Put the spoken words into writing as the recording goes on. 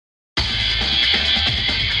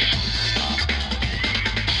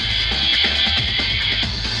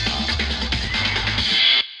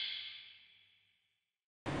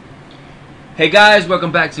Hey guys,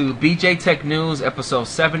 welcome back to BJ Tech News episode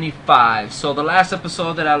 75. So the last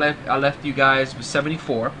episode that I left you guys was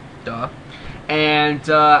 74, and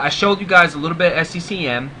I showed you guys a little bit of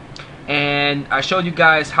SCCM, and I showed you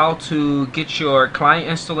guys how to get your client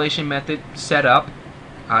installation method set up,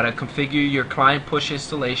 how to configure your client push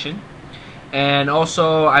installation, and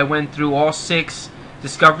also I went through all 6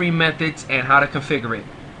 discovery methods and how to configure it.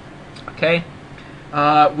 Okay,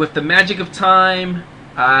 with the magic of time,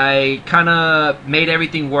 I kind of made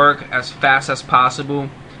everything work as fast as possible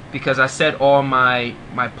because I set all my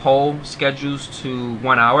poll schedules to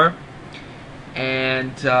 1 hour.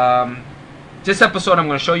 And this episode I'm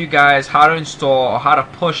going to show you guys how to install or how to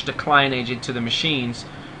push the client agent to the machines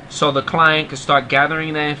so the client can start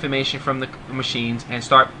gathering that information from the machines and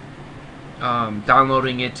start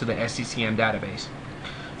downloading it to the SCCM database.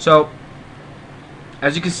 So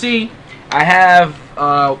as you can see, I have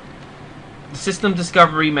the system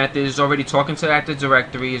discovery method is already talking to Active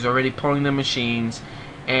Directory, is already pulling the machines,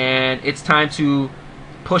 and it's time to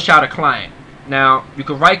push out a client. Now you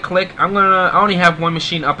can right click. I only have one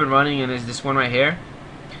machine up and running, and it's this one right here.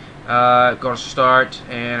 Go to start,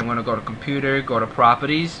 and I'm gonna go to computer, go to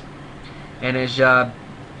properties, and it's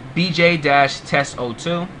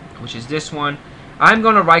BJ-test02, which is this one. I'm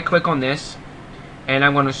gonna right click on this, and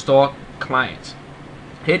I'm gonna install client.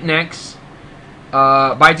 Hit next.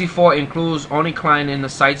 By default includes only client in the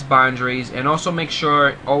site's boundaries, and also make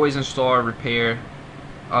sure always install, repair,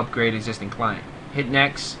 upgrade existing client. Hit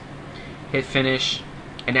next, hit finish,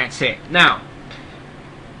 and that's it. Now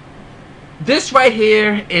this right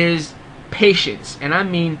here is patience, and I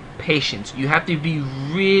mean patience. You have to be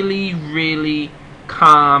really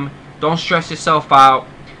calm. Don't stress yourself out.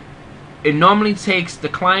 The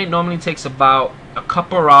client normally takes about a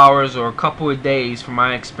couple of hours or a couple of days, from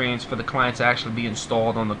my experience, for the client to actually be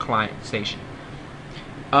installed on the client station.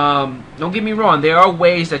 Don't get me wrong, there are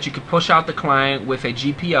ways that you could push out the client with a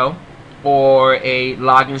GPO or a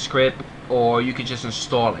login script, or you could just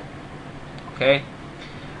install it. Okay.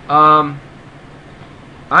 I'm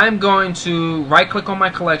going to right click on my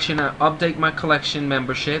collection and update my collection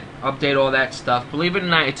membership, update all that stuff. Believe it or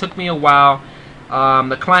not, it took me a while.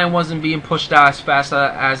 The client wasn't being pushed out as fast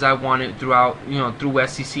as I wanted through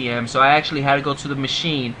SCCM, so I actually had to go to the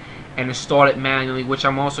machine and install it manually, which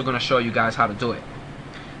I'm also going to show you guys how to do it.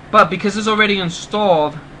 But because it's already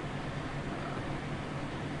installed,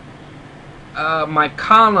 my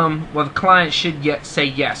column, well, the client should say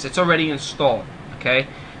yes, it's already installed. Okay,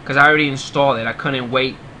 because I already installed it. I couldn't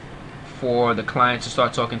wait for the client to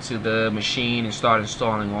start talking to the machine and start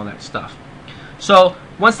installing all that stuff. So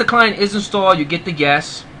once the client is installed, you get the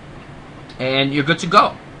yes, and you're good to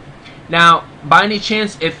go. Now, by any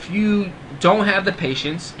chance, if you don't have the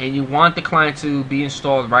patience and you want the client to be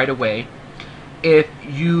installed right away, if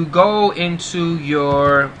you go into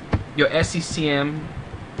your SCCM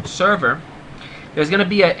server, there's going to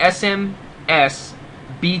be a SMS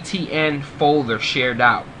BTN folder shared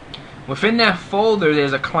out. Within that folder,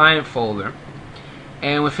 there's a client folder,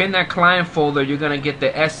 and within that client folder, you're going to get the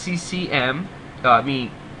SCCM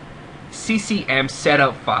CCM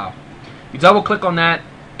setup file. You double click on that,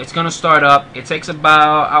 it's gonna start up. It takes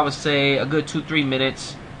about, I would say, a good 2-3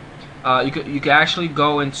 minutes. You could actually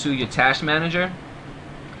go into your task manager,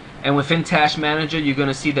 and within task manager you're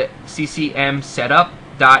gonna see the CCM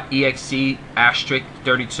setup.exe asterisk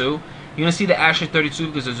 32. You're gonna see the asterisk 32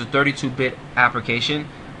 because there's a 32-bit application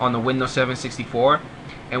on the Windows 7 64,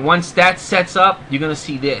 and once that sets up, you're gonna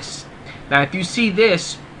see this. Now if you see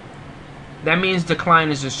this, that means the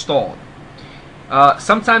client is installed.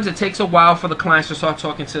 Sometimes it takes a while for the clients to start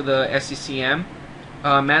talking to the SCCM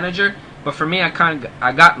manager, but for me, I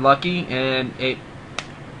got lucky, and it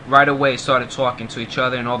right away started talking to each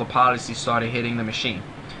other, and all the policies started hitting the machine.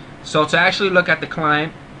 So to actually look at the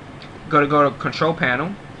client, go to Control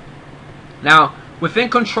Panel. Now within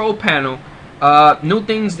Control Panel, new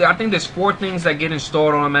things. I think there's 4 things that get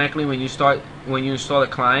installed automatically when you install the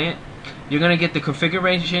client. You're going to get the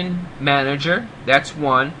configuration manager, that's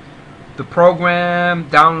one. The program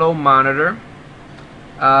download monitor.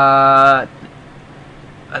 I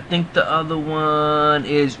think the other one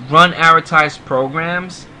is run advertised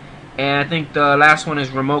programs. And I think the last one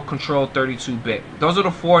is remote control 32-bit. Those are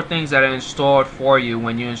the 4 things that are installed for you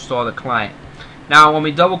when you install the client. Now when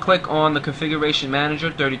we double click on the configuration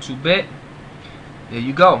manager 32-bit, there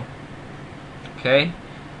you go. Okay.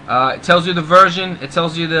 It tells you the version, it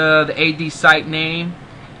tells you the AD site name,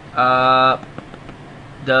 the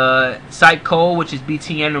site code, which is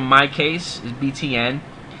BTN in my case, is BTN,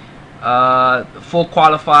 full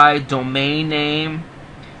qualified domain name,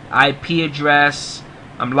 IP address,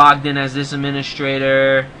 I'm logged in as this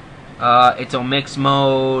administrator, It's on mix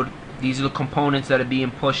mode. These are the components that are being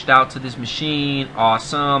pushed out to this machine.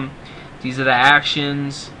 Awesome. These are the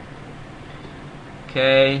actions.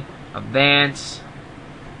 Okay. Advance.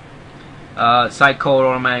 Site code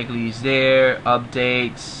automatically is there.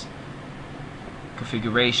 Updates.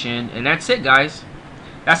 Configuration. And that's it, guys.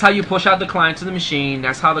 That's how you push out the client to the machine.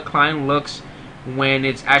 That's how the client looks when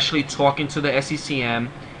it's actually talking to the SCCM.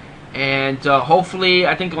 And hopefully,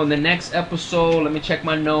 I think on the next episode, let me check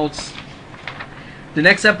my notes. The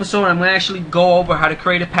next episode, I'm going to actually go over how to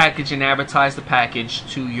create a package and advertise the package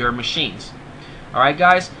to your machines. Alright,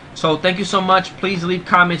 guys? So, thank you so much. Please leave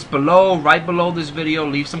comments below, right below this video.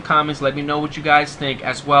 Leave some comments. Let me know what you guys think.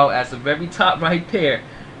 As well as the very top right there,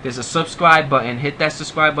 there's a subscribe button. Hit that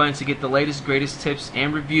subscribe button to get the latest, greatest tips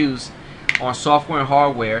and reviews on software and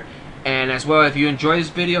hardware. And as well, if you enjoyed this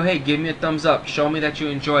video, hey, give me a thumbs up. Show me that you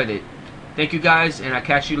enjoyed it. Thank you, guys, and I'll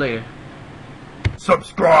catch you later.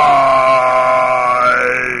 Subscribe!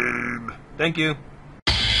 Thank you.